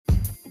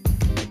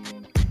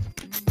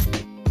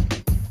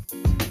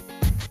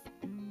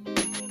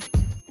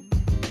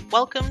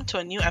Welcome to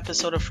a new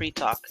episode of Free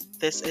Talk.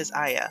 This is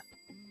Aya.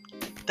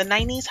 The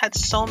 90s had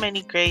so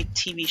many great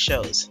TV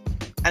shows,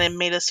 and it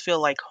made us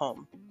feel like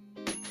home.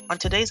 On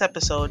today's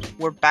episode,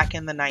 we're back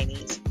in the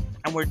 90s,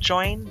 and we're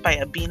joined by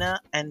Abina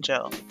and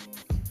Joe.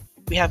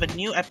 We have a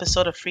new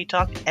episode of Free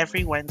Talk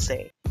every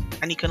Wednesday,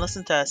 and you can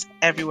listen to us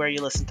everywhere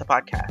you listen to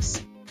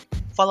podcasts.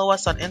 Follow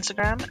us on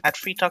Instagram at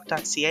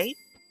freetalk.ca,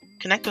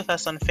 connect with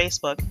us on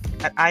Facebook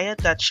at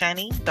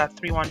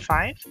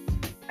aya.shani.315,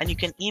 and you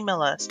can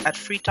email us at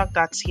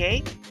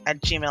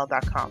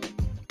freetalk.ca@gmail.com.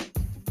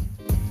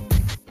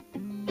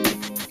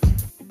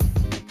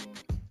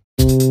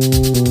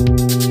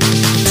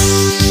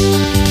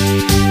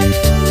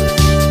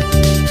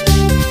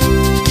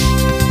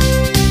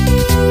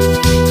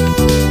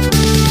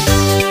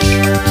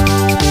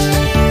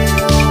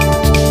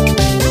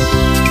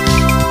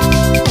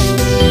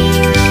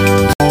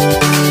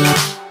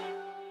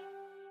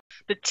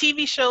 The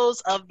TV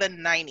shows of the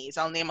 90s.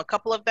 I'll name a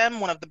couple of them.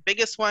 One of the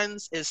biggest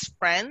ones is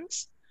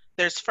Friends.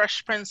 There's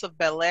Fresh Prince of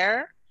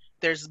Bel-Air.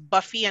 There's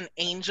Buffy and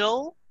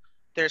Angel.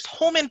 There's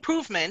Home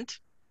Improvement.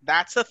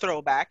 That's a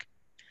throwback.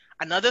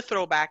 Another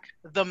throwback,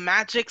 The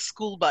Magic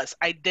School Bus.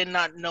 I did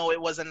not know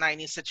it was a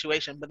 90s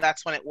situation, but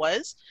that's when it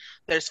was.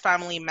 There's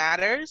Family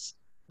Matters.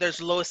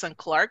 There's Lois and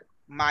Clark,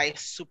 My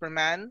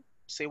Superman,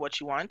 say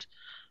what you want.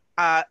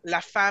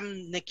 La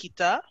Femme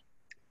Nikita.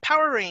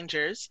 Power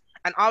Rangers.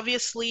 And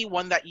obviously,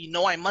 one that you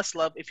know I must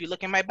love, if you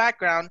look in my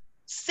background,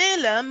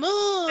 Sailor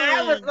Moon.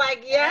 I was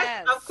like,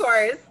 yes. Of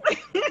course.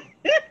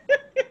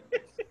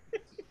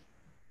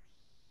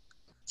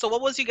 So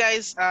what was you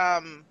guys,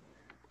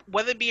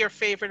 whether it be your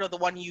favorite or the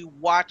one you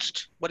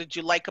watched, what did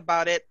you like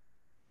about it?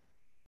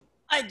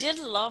 I did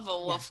love it.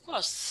 Well, of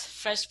course,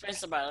 Fresh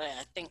Prince of Bel-Air.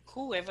 I think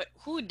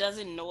who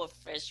doesn't know a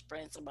Fresh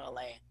Prince of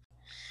Bel-Air?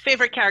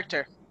 Favorite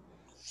character?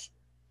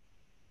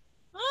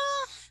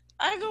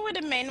 I go with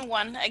the main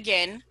one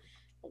again,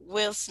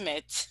 Will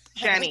Smith.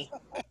 Shani.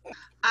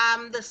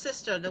 The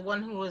sister, the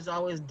one who was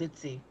always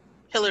ditzy.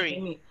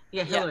 Hillary.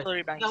 Yeah, Hillary.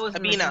 Hillary Banks. That was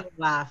Abina.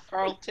 Laugh.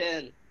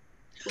 Carlton.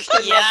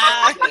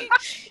 Yeah.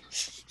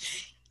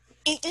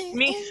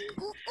 Me,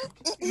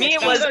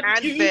 it was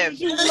Aunt Viv.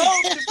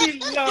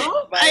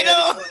 I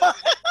know.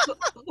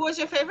 Who was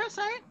your favorite,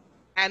 sorry?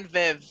 Aunt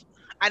Viv.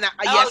 And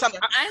yes,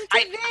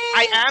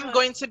 I am Viv.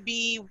 going to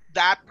be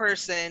that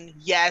person.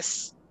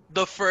 Yes,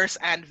 the first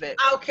Aunt Viv.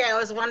 Okay, I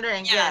was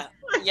wondering. Yeah.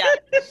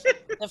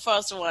 The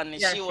first one,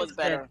 Yeah, she was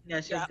better. Good.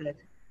 Yeah, she was good.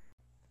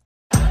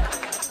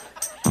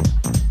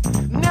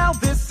 Now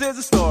this is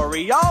a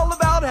story all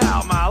about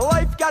how my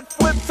life got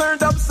flipped,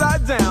 turned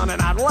upside down, and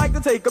I'd like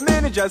to take a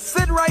minute, just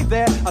sit right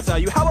there. I'll tell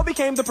you how I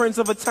became the prince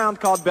of a town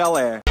called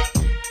Bel-Air.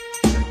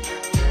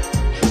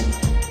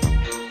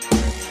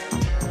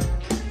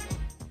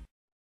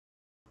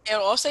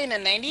 And also in the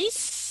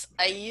 90s,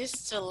 I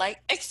used to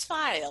like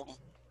X-Files.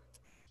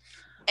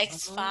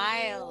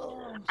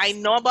 X-Files. I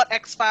know about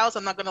X-Files.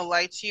 I'm not going to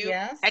lie to you.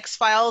 Yes.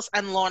 X-Files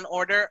and Law and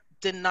Order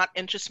did not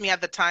interest me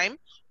at the time.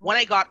 When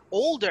I got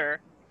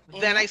older,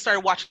 then I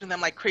started watching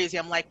them like crazy.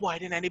 I'm like, why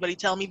didn't anybody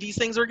tell me these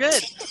things were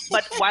good?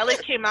 But while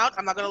it came out,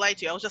 I'm not going to lie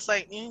to you, I was just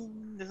like,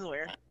 this is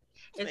weird.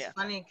 It's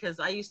funny because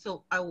I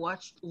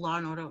watched Law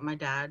and Order with my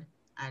dad,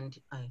 and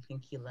I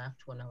think he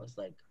left when I was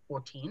like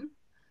 14.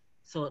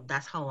 So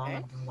that's how long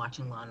I've been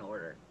watching Law and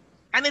Order.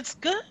 And it's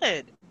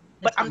good.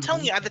 But I'm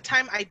telling you, at the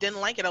time, I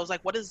didn't like it. I was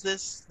like, what is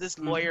this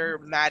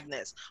lawyer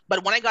madness?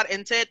 But when I got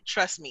into it,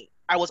 trust me,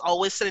 I was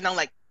always sitting down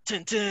like,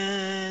 dun,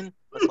 dun,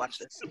 let's watch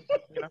this.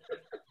 You know?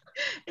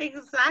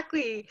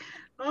 Exactly.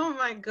 Oh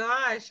my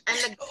gosh.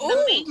 And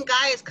the main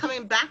guy is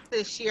coming back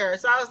this year.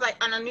 So I was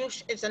like, on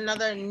it's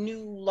another new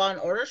Law and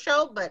Order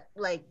show, but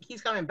like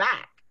he's coming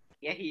back.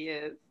 Yeah, he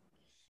is.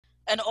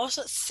 And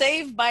also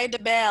Saved by the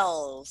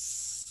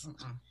Bells.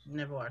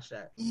 Never watched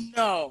that.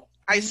 No.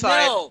 I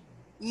saw it.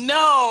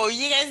 No,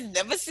 you guys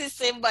never see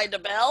Saved by the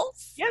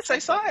Bells? Yes, I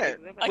saw it.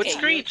 Okay. With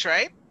Screech,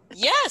 right?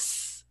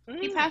 Yes.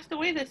 He passed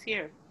away this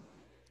year.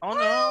 Oh,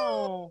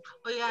 no.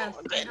 Oh, yes.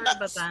 I heard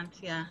about that.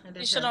 Yeah.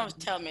 You shouldn't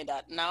tell me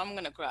that. Now I'm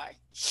going to cry.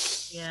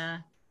 Yeah.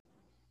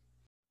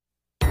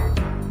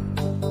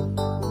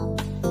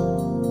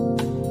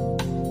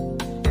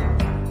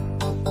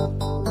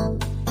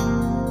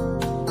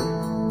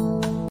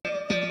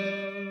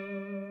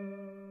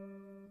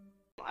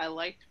 I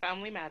liked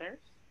Family Matters.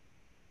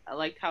 I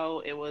liked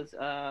how it was,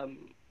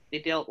 they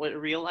dealt with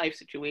real life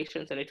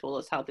situations and they told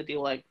us how to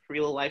deal with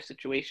real life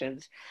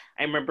situations.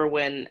 I remember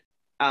an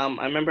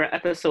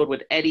episode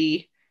with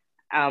Eddie,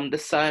 the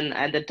son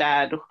and the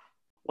dad,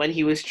 when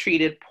he was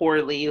treated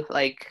poorly,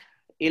 like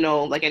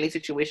any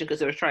situation, because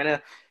they were trying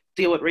to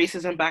deal with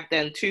racism back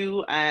then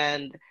too,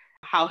 and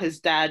how his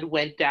dad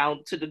went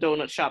down to the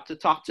donut shop to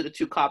talk to the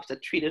two cops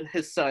that treated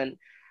his son.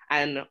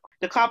 And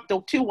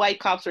the two white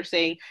cops were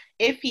saying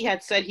if he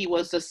had said he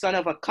was the son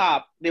of a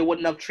cop, they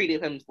wouldn't have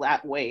treated him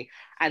that way.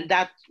 And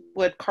that's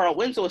what Carl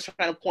Winslow was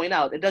trying to point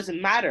out. It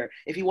doesn't matter.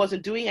 If he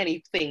wasn't doing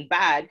anything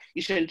bad,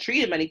 you shouldn't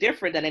treat him any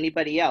different than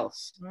anybody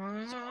else.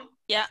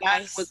 Yeah,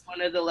 that was one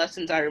of the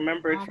lessons I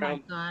remembered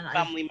from God,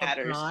 Family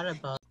Matters.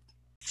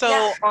 So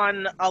Yeah.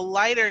 on a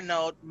lighter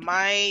note,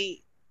 my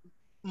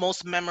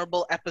most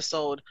memorable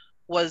episode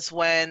was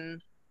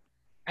when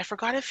I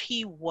forgot if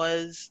he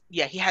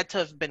had to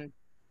have been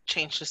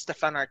changed to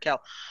Stefan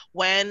Arkell.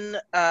 When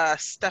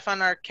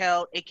Stefan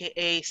Arkell,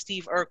 aka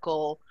Steve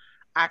Urkel,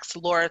 asked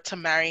Laura to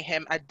marry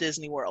him at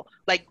Disney World.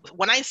 Like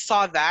when I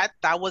saw that,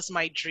 that was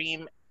my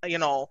dream,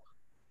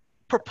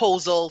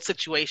 proposal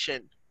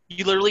situation.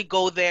 You literally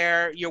go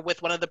there, you're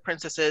with one of the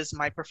princesses.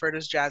 My preferred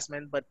is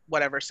Jasmine, but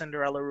whatever,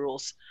 Cinderella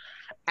rules.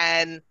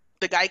 And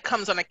the guy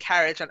comes on a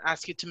carriage and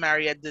asks you to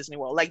marry at Disney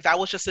World. Like that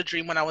was just a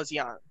dream when I was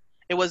young.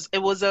 It was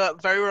a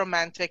very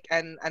romantic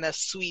and a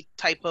sweet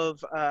type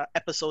of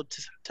episode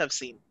to have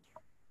seen.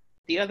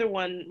 The other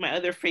one, my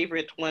other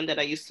favorite one that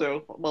I used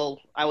to, well,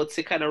 I would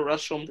say kind of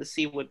rush home to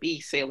see would be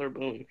Sailor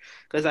Moon,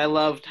 because I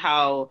loved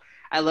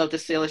the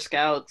Sailor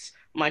Scouts.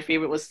 My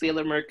favorite was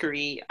Sailor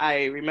Mercury.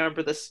 I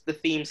remember the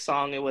theme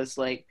song. It was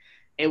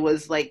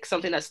like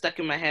something that stuck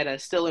in my head and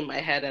still in my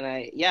head.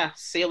 And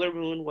Sailor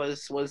Moon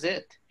was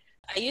it.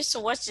 I used to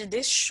watch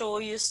this show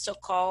used to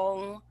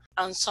call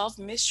Unsolved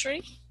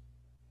Mystery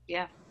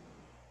Yeah.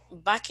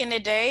 back in the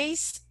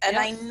days. And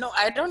Yeah.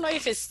 I don't know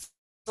if it's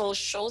still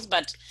shows,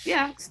 but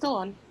Yeah, it's still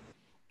on.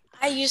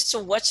 I used to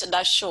watch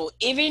that show,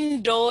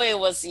 even though it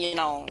was,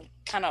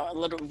 kind of a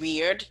little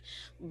weird,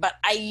 but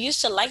I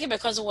used to like it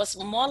because it was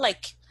more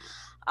like,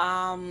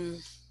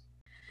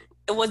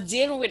 it was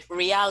dealing with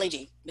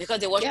reality because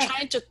they were Yeah.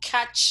 trying to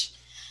catch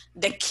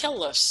the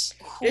killers.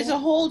 There's a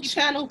whole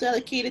channel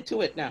dedicated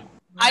to it now.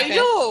 I Okay.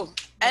 do.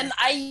 And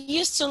I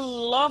used to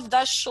love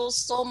that show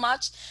so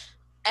much.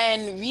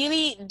 And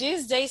really,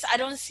 these days, I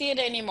don't see it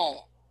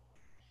anymore.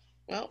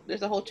 Well,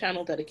 there's a whole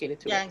channel dedicated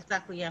to Yeah, it.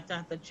 exactly. You have to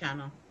have the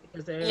channel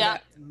because they're Yeah.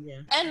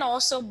 yeah, And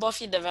also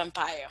Buffy the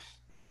Vampire.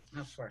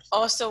 of course.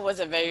 Also was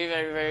a very,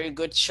 very, very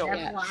good show. Never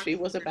Yeah, watched, she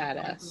was a never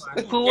badass.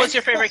 watched. Who was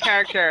your favorite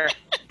character?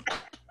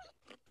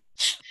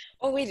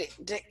 Oh, wait.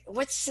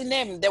 What's the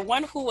name? The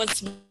one who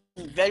was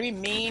very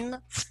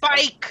mean?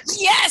 Spike.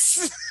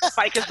 Yes!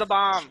 Spike is the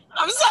bomb.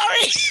 I'm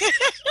sorry.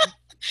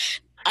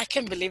 I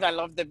can't believe I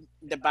love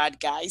the bad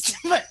guys.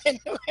 But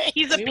anyway.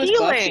 He's Me was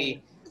appealing.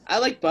 Buffy. I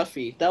like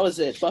Buffy. That was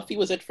it. Buffy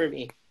was it for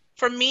me.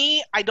 For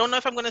me, I don't know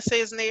if I'm gonna say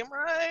his name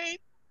right.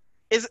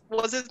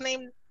 Was his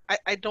name?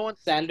 I don't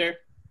Sander.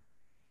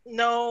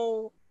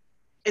 know.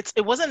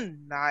 It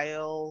wasn't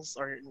Niles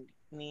or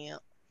Neil.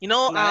 You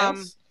know,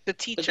 Niles? the The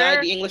teacher.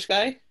 guy, the English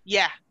guy?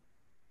 Yeah.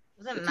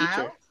 Was it The Niall?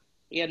 teacher.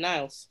 Yeah,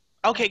 Niles.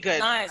 Okay, good.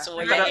 Nice. Well,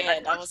 But, yeah,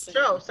 that was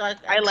Show, so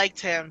I liked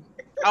him.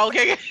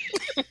 Okay.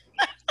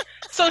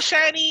 So,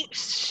 Shani,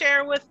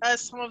 share with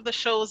us some of the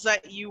shows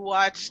that you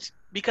watched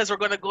because we're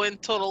gonna go in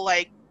total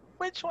like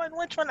which one,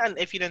 and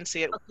if you didn't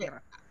see it, Okay.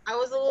 I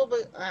was a little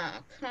bit,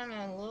 kind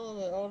of a little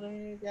bit older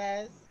than you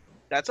guys.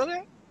 that's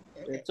okay.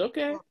 It's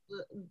okay.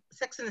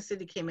 Sex and the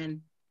City came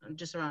in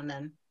just around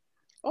then.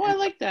 Oh, I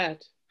like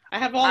that. I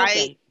have all of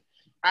them.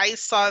 I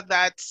saw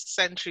that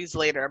centuries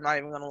later. I'm not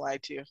even gonna lie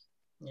to you.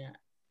 Yeah,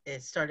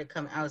 it started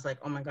coming. I was like,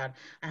 oh my God,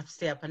 I have to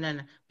stay up. And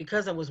then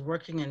because I was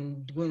working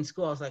and doing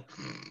school, I was like,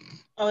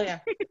 oh yeah,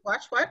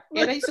 watch what?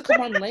 Yeah, they used to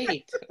come on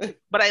late.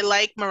 But I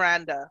like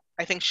Miranda.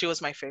 I think she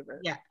was my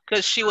favorite. Yeah.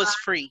 Because she was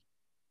free.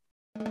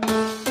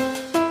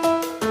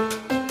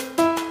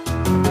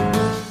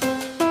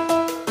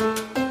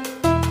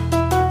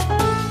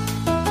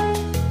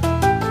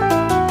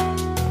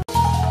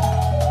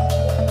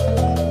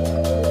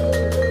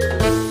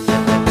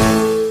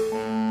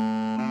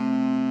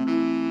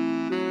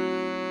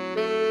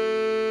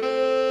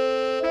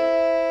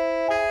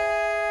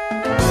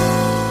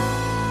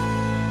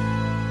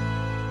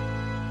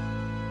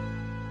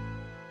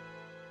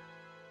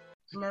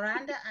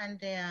 Miranda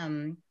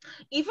and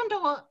even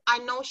though I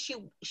know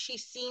she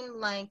seemed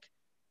like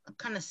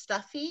kind of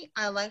stuffy,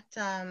 I liked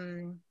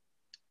oh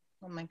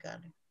my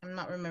God, I'm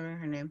not remembering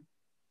her name.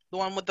 The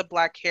one with the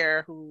black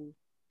hair who,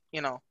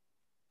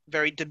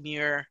 very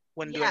demure,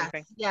 wouldn't do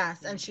anything.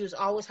 Yes, and she was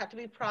always had to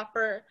be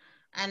proper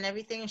and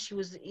everything. And she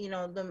was,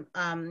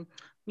 the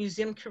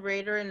museum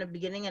curator in the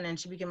beginning, and then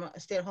she became a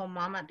stay-at-home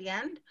mom at the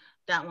end.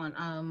 That one,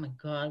 oh my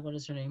God, what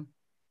is her name?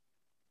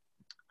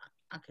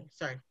 Okay,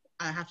 sorry,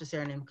 I have to say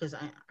her name because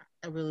I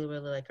really,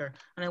 really like her.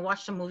 And I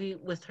watched a movie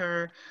with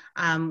her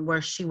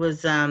where she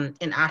was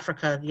in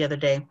Africa the other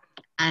day,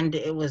 and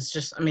it was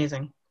just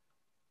amazing.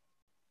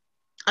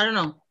 I don't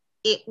know.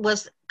 It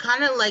was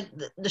kind of like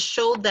the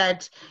show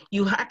that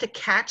you had to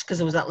catch because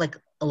it was at like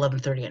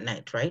 11:30 at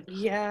night, right?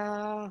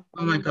 Yeah.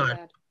 Oh my God.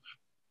 That.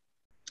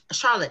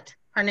 Charlotte.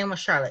 Her name was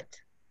Charlotte.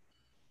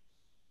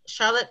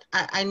 Charlotte,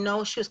 I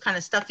know she was kind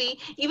of stuffy.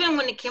 Even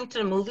when it came to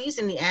the movies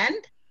in the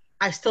end,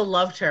 I still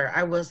loved her.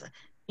 I was,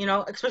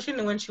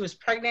 especially when she was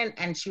pregnant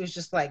and she was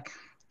just like,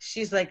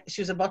 she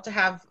was about to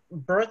have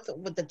birth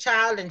with the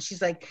child, and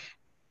she's like,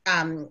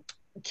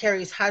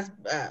 Carrie's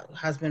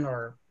husband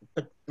or,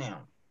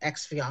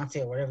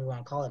 ex-fiance or whatever you want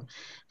to call him.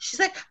 She's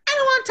like, I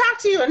don't want to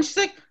talk to you. And she's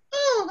like,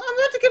 oh, I'm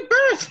about to give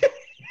birth.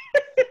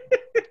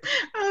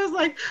 I was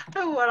like,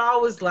 I would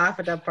always laugh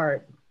at that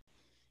part.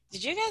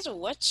 Did you guys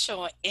watch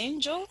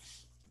Angel?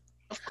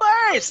 Of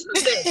course.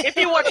 If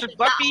you watch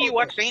Buffy, you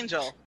watch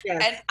Angel.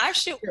 Yes. And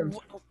actually, True.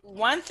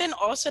 one thing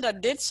also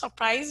that did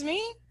surprise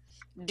me,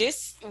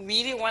 this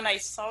really when I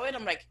saw it,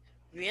 I'm like,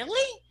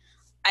 really?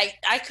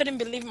 I couldn't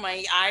believe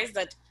my eyes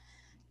that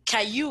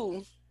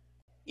Caillou,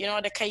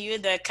 the Caillou,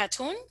 the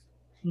cartoon,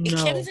 it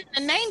came No.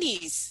 in the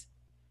 90s.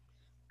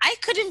 I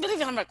couldn't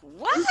believe it. I'm like,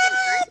 what?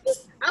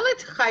 I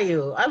liked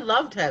Caillou. I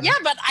loved him. Yeah,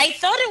 but I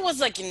thought it was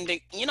like in the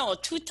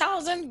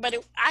 2000, but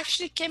it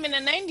actually came in the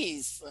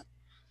 90s.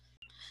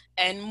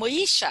 And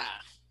Moesha.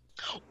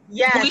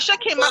 Yes. Moesha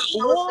came out.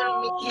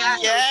 Whoa. Yeah.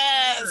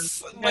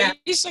 Yes. Yeah.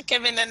 Moesha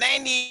came in the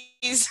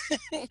 90s.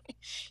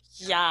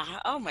 Yeah.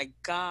 Oh my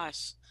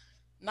gosh.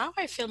 Now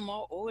I feel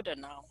more older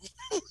now.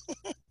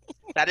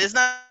 That is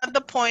not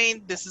the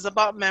point. This is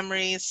about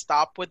memories.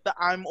 Stop with the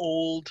I'm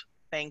old.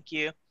 Thank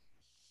you.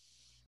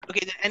 Okay,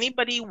 did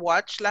anybody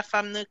watch La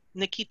Femme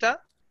Nikita?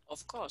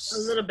 Of course. A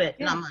little bit,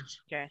 Yeah. not much.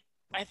 Okay.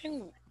 I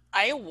think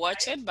I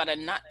watch it, but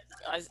I'm not,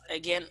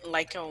 again,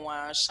 like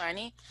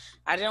Shiny.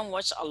 I didn't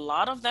watch a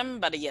lot of them,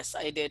 but yes,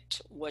 I did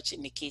watch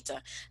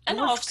Nikita. And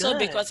was also good.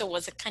 because it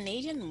was a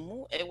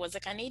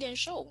Canadian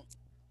show.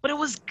 But it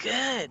was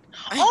good.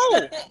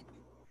 Oh!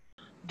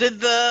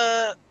 Did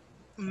the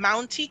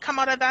Mountie come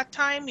out at that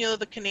time?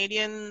 The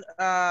Canadian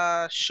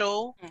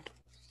show?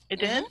 It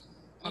did?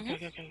 Mhm.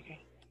 Okay.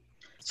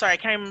 Sorry, I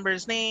can't remember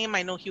his name.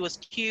 I know he was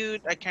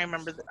cute. I can't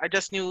remember. I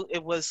just knew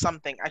it was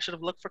something. I should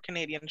have looked for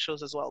Canadian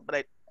shows as well, but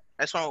I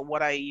just went with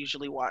what I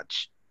usually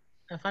watch.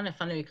 I find it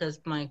funny because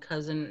my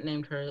cousin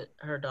named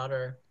her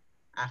daughter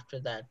after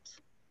that.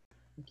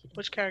 Nikita.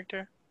 Which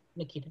character?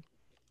 Nikita.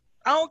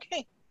 Oh,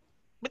 okay.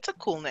 It's a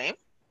cool name.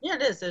 Yeah,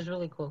 it is. It's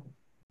really cool.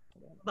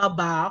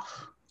 Baba.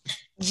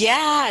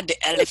 Yeah, the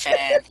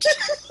elephant.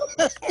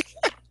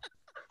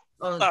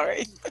 Oh,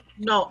 Sorry.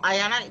 no,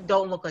 Ayana,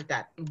 don't look like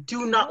that.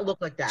 Do not look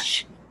like that.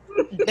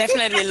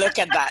 Definitely look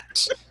at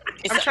that.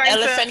 It's I'm an trying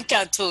to- elephant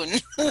cartoon.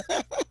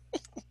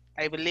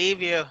 I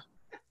believe you.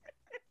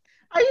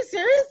 Are you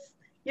serious?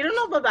 You don't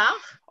know Baba?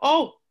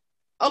 Oh,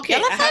 okay. I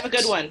have a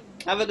Elephant?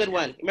 good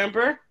one.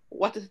 Remember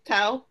what is the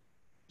towel?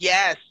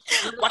 Yes.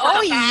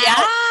 Oh,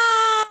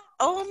 yeah.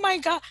 Oh, my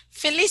God.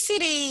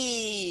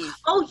 Felicity.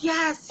 Oh,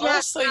 yes,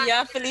 yes. Also,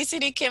 yeah,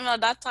 Felicity came out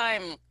that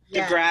time.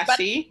 yes.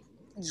 Degrassi.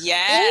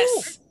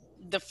 Yes.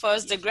 The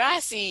first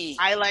Degrassi.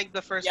 I like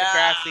the first Yeah.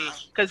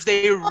 Degrassi because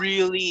they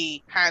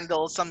really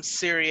handle some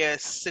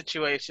serious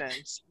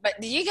situations. But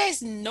do you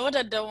guys know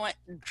that the one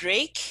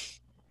Drake,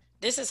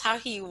 this is how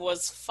he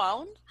was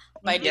found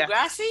by Yeah.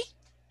 Degrassi?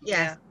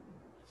 Yes.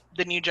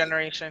 The new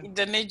generation.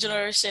 The new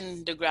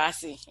generation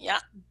Degrassi. Yeah.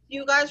 Do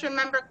you guys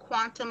remember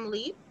Quantum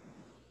Leap?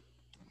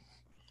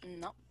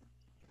 No,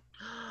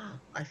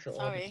 I feel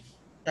old. sorry.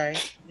 Sorry.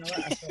 You know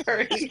what? I feel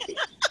Sorry.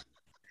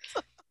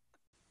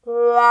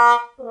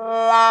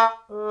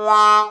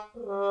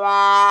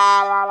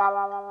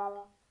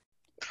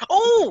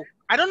 Oh,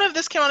 I don't know if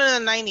this came out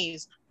in the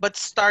 90s, but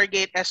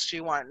Stargate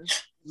SG-1.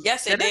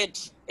 Yes, it Did did.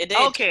 It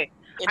did. Okay,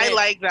 It I did.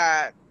 like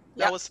that.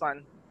 That Yep. was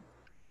fun.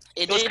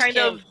 It It was did kind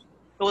came- of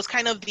it was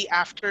kind of the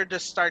after the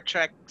Star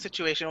Trek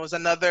situation. It was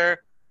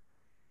another,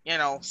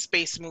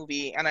 space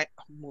movie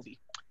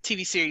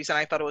TV series, and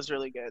I thought it was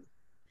really good.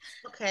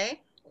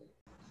 Okay.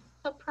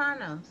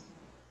 Sopranos.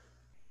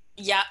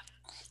 Yeah.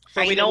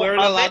 But I we know weren't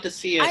of allowed it. to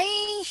see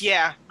it.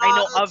 Yeah, I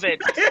know of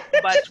it,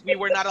 but we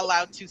were not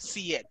allowed to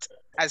see it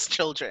as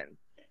children.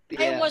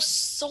 I Yeah. was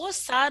so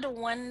sad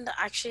when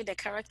actually the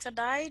character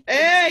died.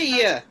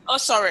 Hey! Oh,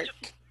 sorry.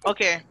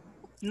 Okay,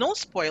 no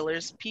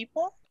spoilers,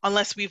 people,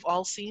 unless we've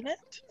all seen it.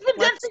 It's been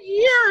dead for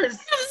years.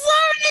 I'm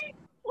sorry.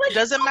 It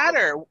doesn't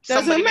matter.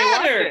 Doesn't Somebody may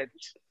watch matter.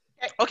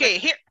 it. Okay,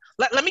 here.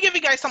 Let me give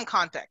you guys some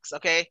context.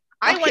 Okay,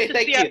 I Okay, went to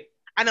thank see you.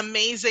 an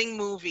amazing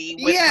movie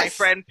with my Yes.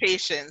 friend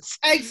Patience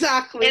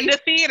Exactly. in the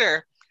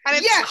theater, and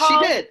it's Yes, she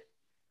called did.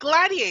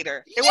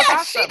 Gladiator. It was Yes,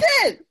 awesome. she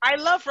did. I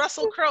love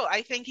Russell Crowe.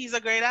 I think he's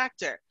a great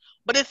actor.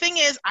 But the thing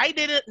is, I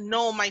didn't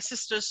know my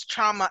sister's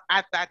trauma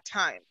at that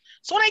time.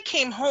 So when I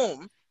came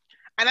home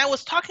and I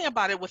was talking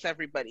about it with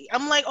everybody,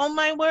 I'm like, oh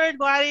my word,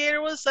 Gladiator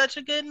was such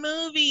a good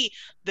movie.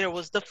 There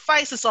was the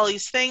fights, it's all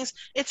these things.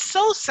 It's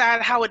so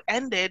sad how it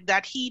ended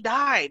that he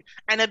died.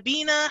 And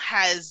Abina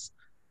has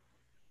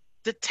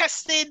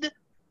detested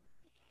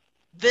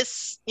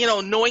this,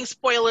 knowing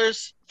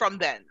spoilers from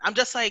then. I'm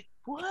just like,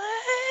 what?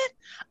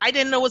 I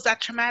didn't know it was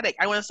that traumatic.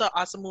 I went and saw an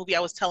awesome movie. I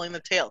was telling the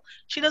tale.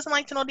 She doesn't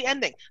like to know the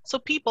ending. So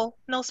people,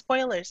 no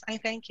spoilers. I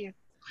thank you.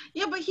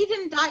 Yeah, but he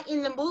didn't die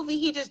in the movie.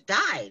 He just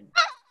died.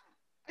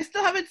 I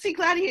still haven't seen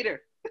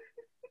Gladiator.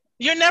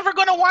 You're never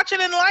going to watch it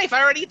in life.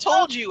 I already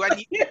told you.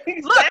 And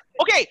look,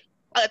 okay,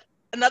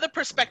 another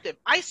perspective.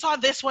 I saw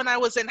this when I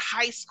was in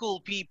high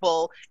school,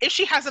 people. If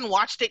she hasn't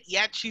watched it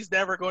yet, she's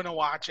never going to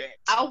watch it.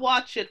 I'll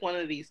watch it one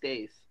of these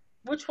days.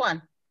 Which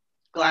one?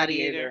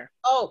 Gladiator.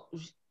 Oh,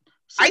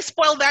 I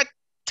spoiled that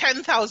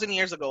 10,000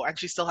 years ago, and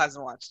she still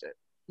hasn't watched it.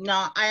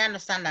 no, I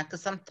understand that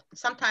because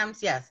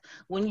sometimes, yes,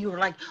 when you were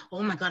like,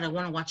 oh my God, I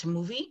want to watch a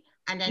movie.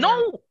 And then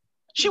No,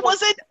 she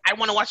wasn't. I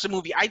want to watch the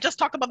movie. I just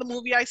talked about the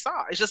movie I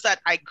saw. It's just that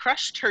I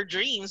crushed her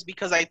dreams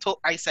because I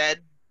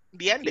said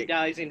the He ending.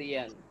 dies in the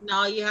end.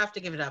 No, you have to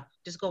give it up.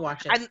 Just go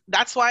watch it. And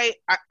that's why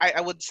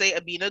I would say,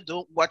 Abina,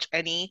 don't watch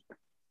any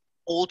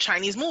old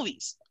Chinese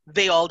movies.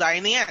 They all die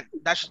in the end.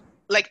 That's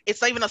like,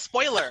 it's not even a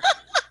spoiler.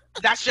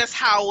 That's just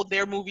how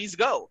their movies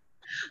go.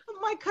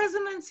 My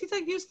cousin and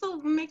Sita used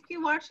to make me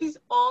watch these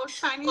old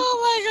Chinese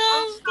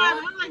Oh my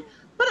movies. I'm like,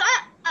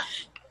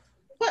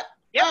 but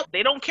Yep,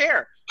 they don't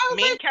care. I was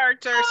Main like,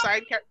 character,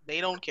 side character,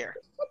 they don't care.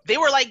 They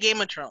were like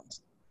Game of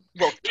Thrones.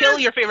 Well, kill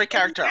your favorite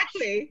character off.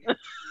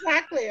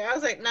 Exactly. I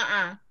was like,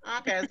 nah.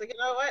 Okay. I was like, you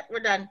know what? We're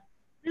done.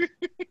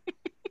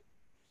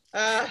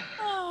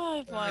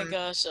 Oh my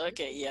gosh.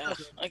 Okay, yeah.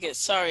 Okay,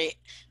 sorry,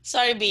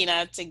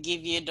 Bina, to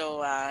give you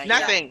the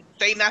Nothing.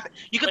 Say nothing.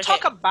 You can Okay.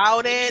 talk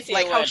about You it, say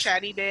like how what?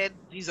 Shadi did.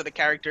 These are the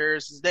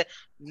characters.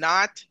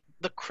 Not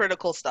the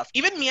critical stuff.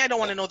 Even me, I don't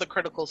want to know the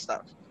critical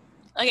stuff,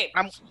 Okay,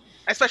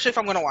 especially if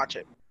I'm going to watch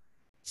it.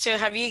 so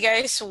have you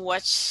guys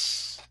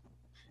watched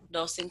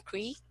Dawson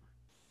Creek?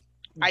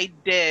 I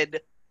did.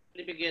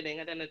 In the beginning,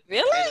 and then it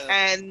Really?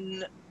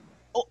 And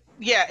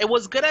yeah, it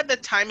was good at the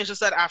time. It's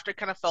just that after it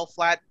kind of fell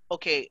flat.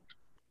 Okay,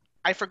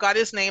 I forgot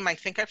his name. I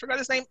think I forgot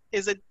his name.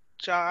 Is it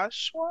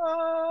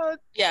Joshua?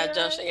 Yeah,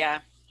 Josh.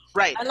 Yeah,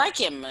 Right. I like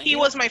him. He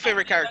was my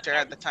favorite character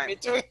at the time. Me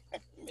too.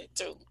 Me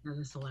too. That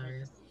was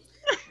hilarious.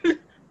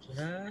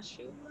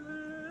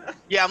 Joshua.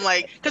 Yeah, I'm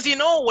like, because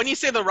when you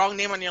say the wrong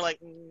name and you're like,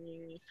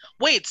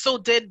 wait, so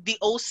did the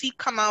OC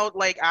come out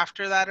like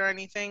after that or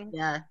anything?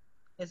 Yeah.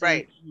 It's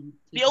Right.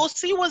 The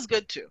OC was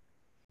good too.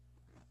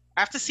 I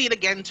have to see it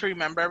again to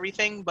remember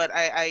everything, but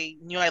I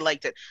knew I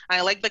liked it.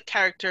 I liked the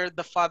character,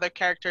 the father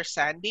character,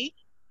 Sandy.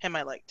 Him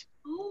I liked.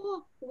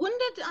 Oh, when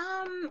did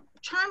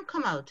Charm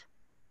come out?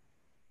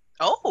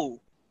 Oh.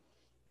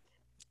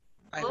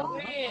 I don't know.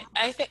 Wait,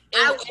 I think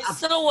I it was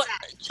still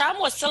Charm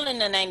was still in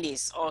the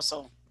 90s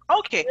also.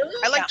 Okay, Really?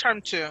 I like Yeah.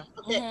 Charm too.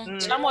 Okay.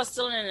 Mm. Charm was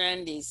still in the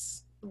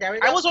 90s. There we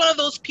go. I was one of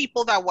those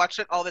people that watched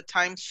it all the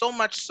time, so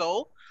much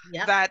so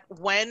Yeah. that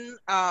when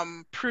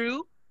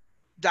Prue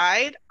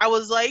died, I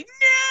was like,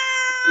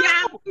 no!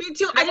 Yeah, me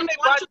too. I Then when didn't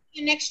they watch it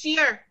the next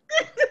year.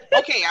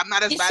 Okay, I'm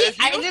not as You bad see, as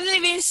you. I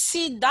didn't even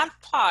see that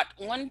part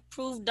when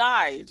Proof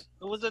died.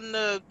 It was in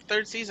the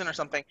 3rd season or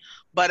something.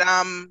 But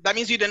that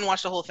means you didn't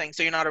watch the whole thing,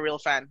 so you're not a real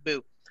fan.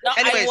 Boo. No,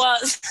 Anyways, I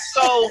was.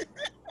 So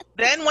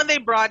then when they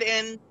brought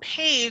in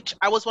Paige,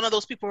 I was one of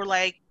those people who were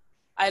like,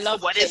 I so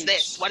love what is Paige.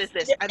 this? What is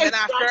this? Yeah, And then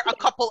after exactly.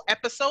 a couple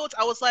episodes,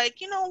 I was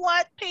like, you know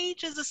what?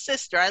 Paige is a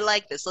sister. I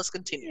like this. Let's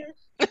continue.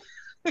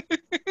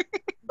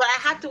 But I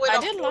had to wait I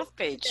a did whole love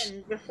Paige.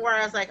 season before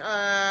I was like,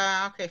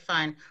 okay,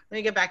 fine. Let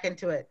me get back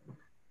into it.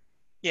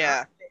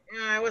 Yeah.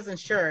 I wasn't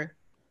sure.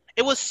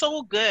 It was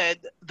so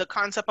good, the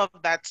concept of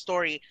that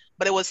story,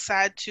 but it was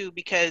sad too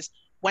because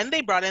when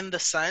they brought in the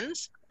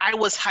sons, I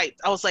was hyped.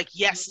 I was like,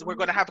 yes, we're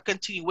going to have a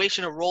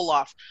continuation of roll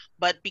off.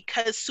 But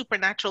because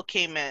Supernatural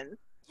came in,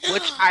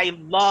 which I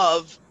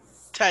love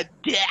to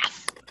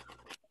death,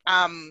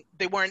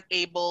 they weren't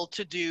able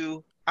to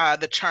do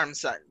the Charm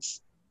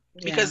Sons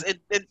because it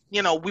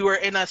we were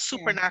in a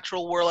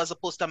supernatural world as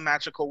opposed to a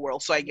magical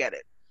world. So I get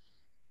it.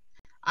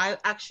 I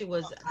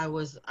actually I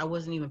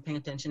wasn't even paying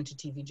attention to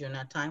TV during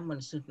that time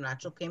when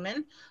Supernatural came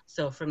in.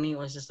 So for me, it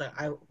was just like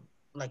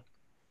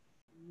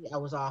I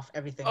was off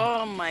everything.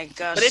 Oh my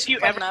gosh. But if you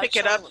ever pick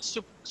it up,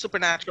 Supernatural.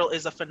 Supernatural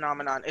is a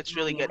phenomenon. It's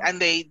really good. And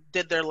they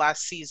did their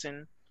last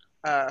season.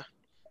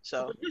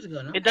 So Years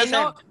ago, no? it I doesn't.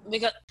 know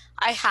because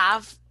I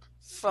have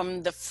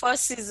from the 1st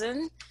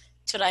season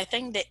to I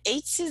think the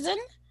 8th season,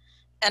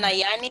 and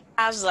Ayani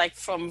has like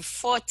from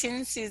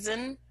 14th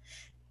season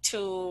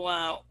to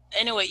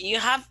anyway. You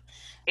have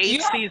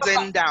 8th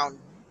season down.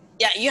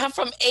 Yeah, you have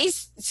from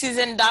 8th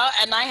season down,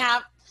 and I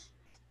have.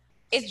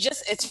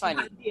 It's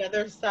funny. The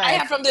other I side.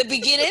 have from the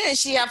beginning, and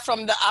she have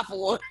from the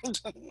upward.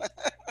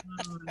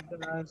 Oh my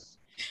gosh.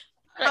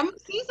 How many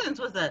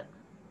seasons was it?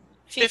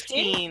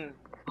 15.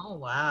 Oh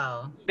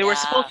wow. They were Yeah.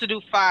 supposed to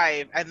do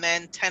 5 and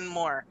then 10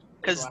 more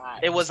because Right.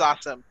 it was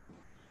awesome.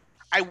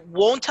 I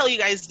won't tell you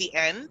guys the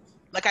end.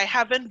 Like, I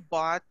haven't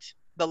bought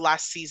the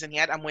last season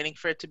yet. I'm waiting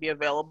for it to be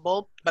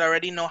available, but I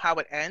already know how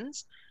it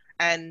ends.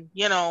 And,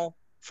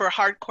 for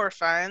hardcore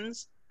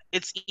fans,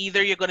 it's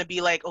either you're going to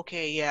be like,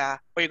 okay, yeah,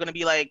 or you're going to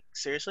be like,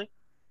 seriously?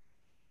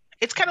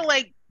 It's kind of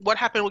like what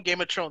happened with Game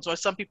of Thrones, where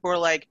some people were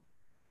like,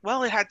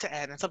 well, it had to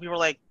end. And some people were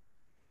like,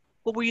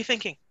 what were you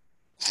thinking?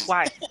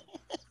 Why?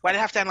 Why did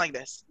it have to end like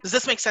this? Does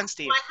this make sense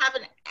to you?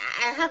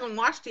 I haven't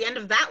watched the end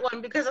of that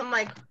one because I'm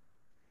like,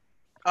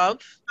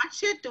 Of?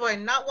 watch it? Do I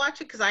not watch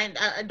it? Because I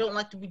don't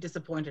like to be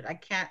disappointed. I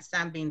can't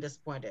stand being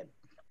disappointed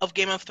Of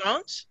Game of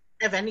Thrones?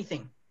 of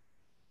anything.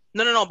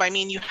 No, but I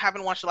mean, you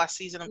haven't watched the last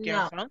season of Game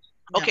of No. Thrones?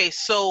 No. Okay,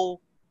 so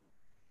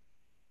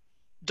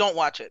don't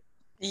watch it.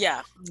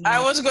 Yeah,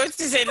 I was going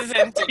to say the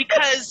same thing.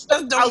 Because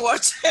Just don't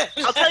watch it.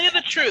 I'll tell you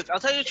the truth.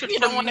 If you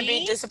don't want to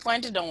be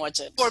disappointed, don't watch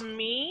it. For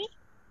me,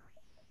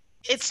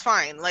 it's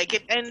fine. Like,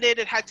 it ended,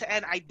 it had to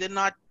end. I did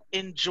not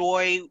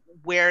enjoy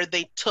where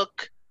they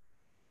took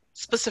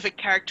specific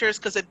characters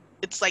because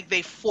it's like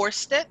they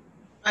forced it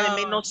and it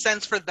made no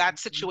sense for that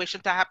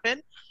situation to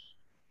happen.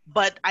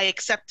 but I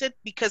accept it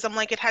because I'm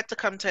like, it had to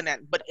come to an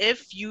end. But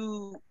if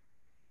you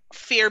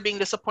fear being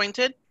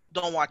disappointed,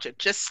 don't watch it.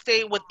 Just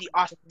stay with the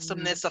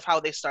awesomeness of how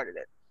they started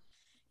it.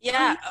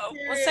 Yeah, Are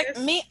you it's like serious?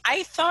 me.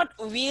 I thought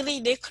really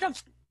they could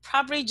have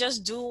probably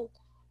just do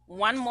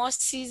one more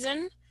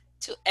season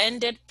to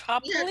end it Yeah,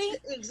 properly.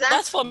 exactly.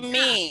 That's for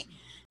me.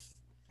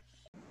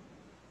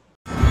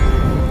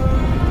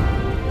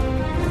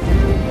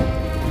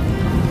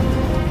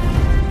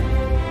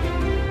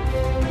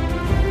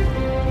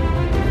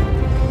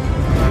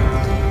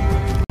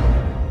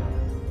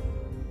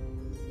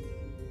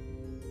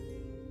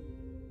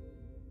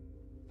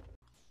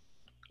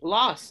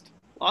 Lost.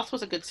 Lost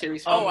was a good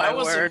series. Oh, Oh, my I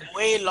was word.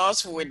 way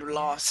lost with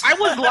Lost. I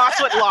was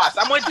lost with Lost.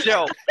 I'm with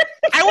Joe.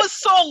 I was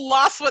so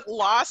lost with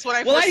Lost when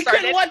I Well, first I started.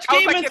 couldn't watch I was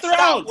Game like, of it's not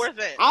Thrones. worth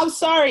it. I'm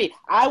sorry.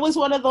 I was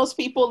one of those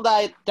people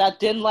that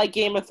didn't like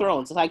Game of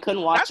Thrones. I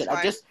couldn't watch That's it.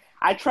 fine.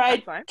 I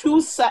tried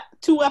That's fine.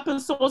 two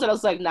episodes and I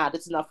was like, nah,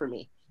 this is not for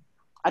me.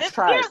 I It's-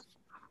 tried. yeah.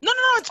 No,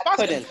 it's I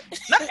possible. couldn't.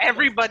 Not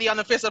everybody on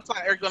the face of the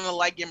planet are going to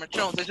like Game of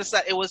Thrones. It's just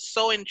that it was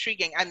so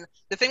intriguing. And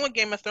the thing with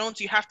Game of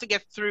Thrones, you have to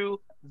get through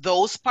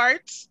those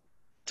parts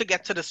to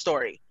get to the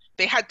story.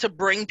 They had to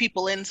bring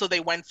people in, so they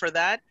went for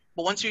that.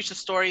 But once you reach the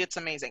story, it's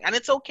amazing. And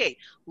it's okay.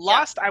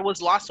 Lost, I was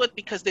lost with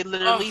because they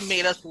literally Oh.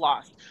 made us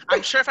lost.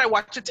 I'm sure if I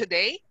watch it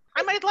today,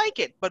 I might like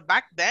it. But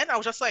back then, I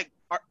was just like,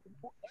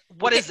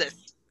 what is this?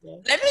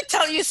 Let me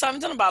tell you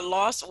something about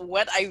Lost.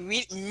 What I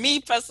read, me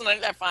personally,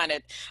 I find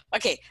it.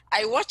 Okay,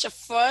 I watched the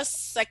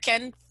first,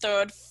 second,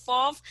 third,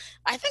 fourth.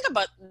 I think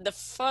about the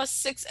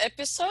first 6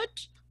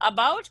 episodes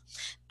about,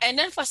 and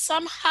then for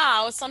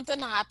somehow something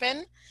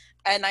happened,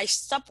 and I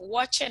stopped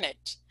watching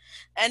it.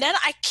 And then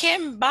I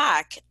came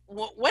back.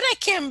 When I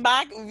came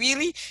back,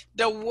 really,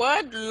 the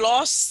word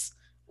lost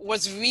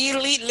was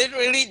really,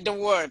 literally the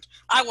word.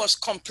 I was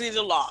completely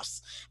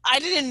lost. I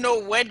didn't know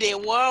where they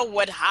were,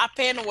 what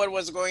happened, what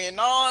was going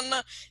on.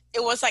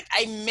 It was like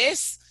I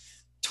missed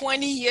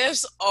 20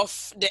 years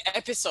of the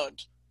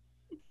episode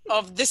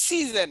of the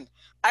season.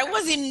 I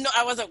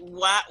was like,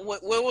 what?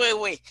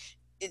 Wait.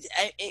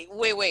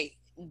 Wait.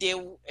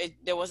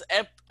 There was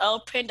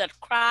airplane that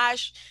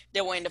crashed.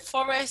 They were in the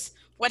forest.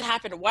 What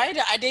happened? Why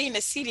are they in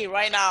the city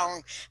right now?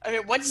 I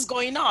mean, what is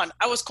going on?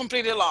 I was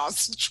completely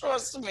lost.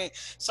 Trust me.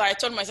 So I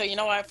told myself, you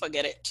know what?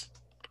 Forget it.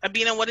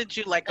 Abina, what did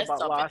you like Let's about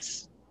stop it.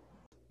 Lost?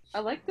 I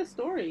liked the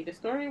story. The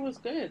story was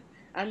good.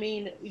 I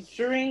mean,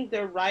 during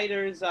the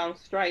writers'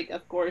 strike,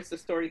 of course, the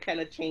story kind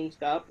of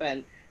changed up,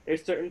 and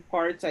there's certain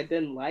parts I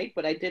didn't like,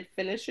 but I did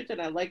finish it,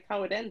 and I liked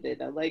how it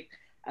ended. I like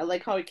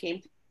how it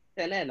came to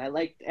an end. I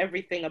liked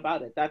everything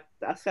about it. That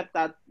except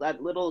that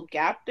little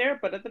gap there,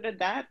 but other than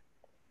that,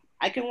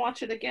 I can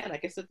watch it again. I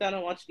can sit down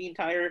and watch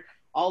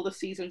all the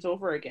seasons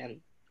over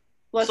again.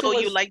 Plus, So it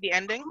was, you like the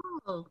ending?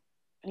 Oh,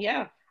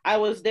 yeah, I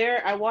was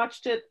there. I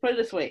watched it. Put it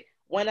this way: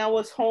 when I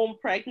was home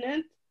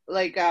pregnant,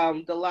 like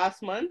the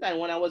last month, and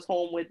when I was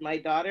home with my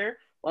daughter,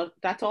 well,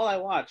 that's all I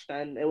watched,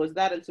 and it was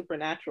that and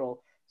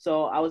Supernatural.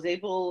 So I was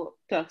able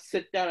to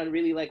sit down and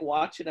really like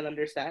watch it and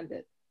understand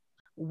it.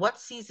 what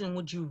season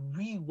would you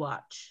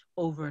rewatch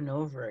over and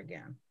over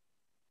again?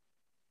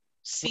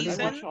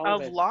 Season watch all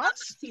of of it.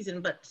 Lost?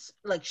 Season, but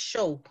like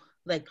show,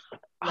 like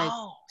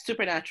Oh.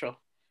 Supernatural.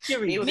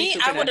 series. It would be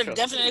Me, I would have Supernatural.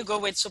 definitely go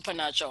with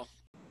Supernatural.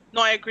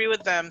 No, I agree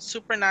with them.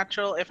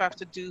 Supernatural, if I have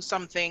to do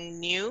something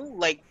new,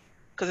 like,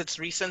 because it's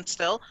recent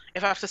still,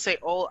 if I have to say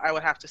old, I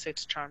would have to say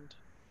it's Charmed.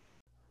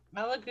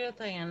 I'll agree with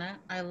Diana.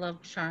 I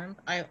love Charmed.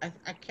 I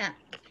can't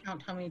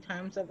count how many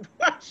times I've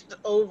watched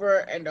over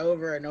and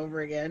over and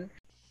over again.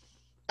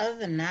 Other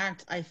than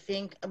that, I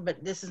think,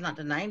 but this is not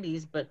the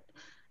 90s, but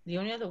the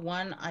only other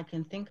one I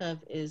can think of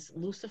is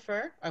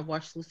Lucifer. I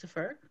watched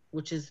Lucifer,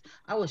 which is,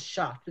 I was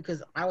shocked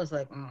because I was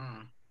like,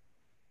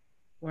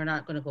 we're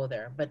not going to go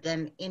there. But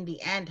then in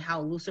the end,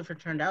 how Lucifer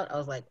turned out, I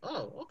was like,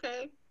 oh,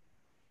 okay.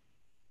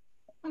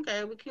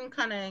 Okay, we can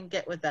kind of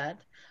get with that.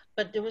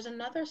 But there was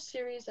another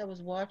series I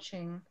was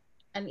watching,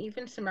 and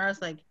even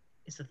Samara's like,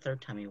 it's the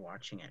third time you're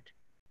watching it.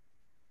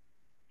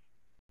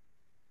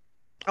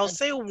 I'll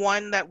say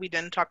one that we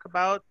didn't talk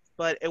about,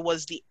 but it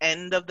was the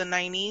end of the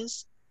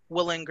 90s,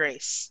 Will and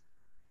Grace.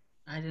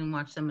 I didn't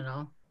watch them at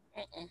all.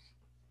 Mm-mm.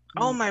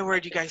 Oh my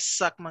word, you guys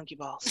suck monkey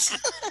balls.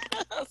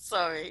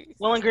 Sorry.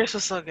 Will and Grace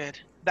was so good.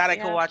 That I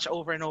could Yeah. watch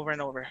over and over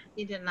and over.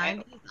 In the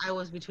 90s, I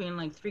was between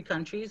like 3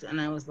 countries, and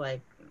I was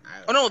like,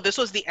 Oh no, this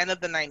was the end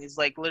of the 90s,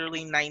 like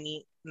literally Will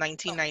and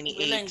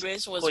 1998.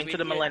 Grace was going to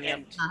the really millennium.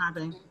 end. not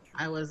happening.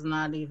 I was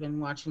not even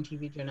watching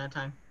TV during that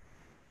time.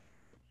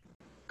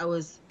 I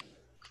was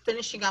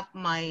finishing up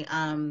my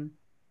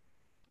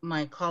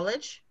my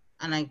college,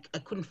 and I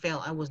couldn't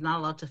fail. I was not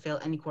allowed to fail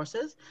any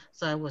courses,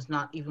 so I was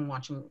not even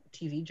watching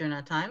TV during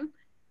that time.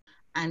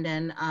 And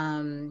then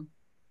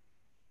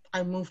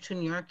I moved to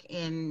New York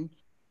in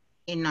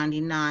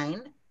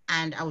 '99,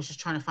 and I was just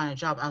trying to find a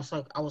job. I was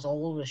like, I was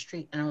all over the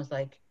street, and I was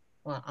like,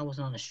 well, I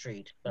wasn't on the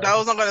street. But That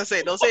was not gonna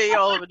say. Don't say you're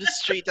all over the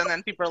street and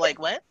then people are like,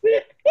 what?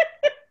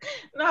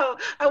 no,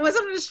 I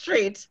wasn't on the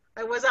street.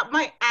 I was at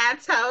my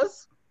aunt's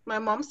house my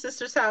mom's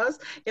sister's house.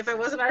 If I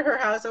wasn't at her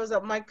house, I was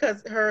at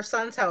her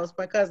son's house,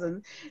 my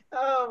cousin.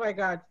 Oh my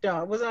God, no,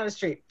 I wasn't on the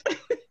street.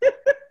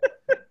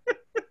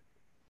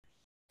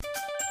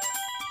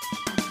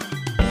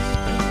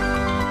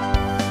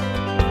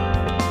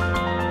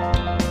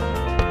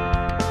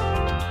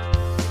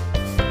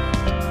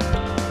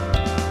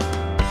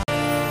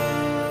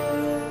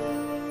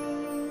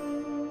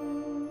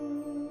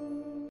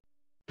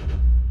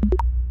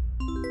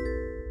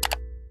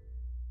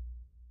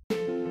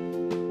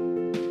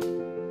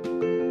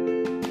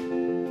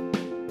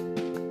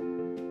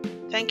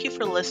 Thank you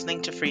for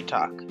listening to Free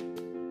Talk.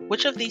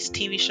 Which of these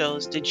TV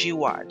shows did you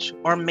watch,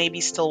 or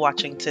maybe still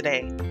watching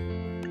today?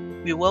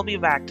 We will be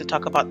back to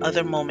talk about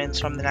other moments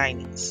from the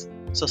 90s,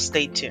 so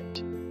stay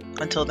tuned.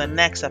 Until the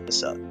next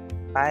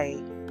episode,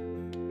 bye.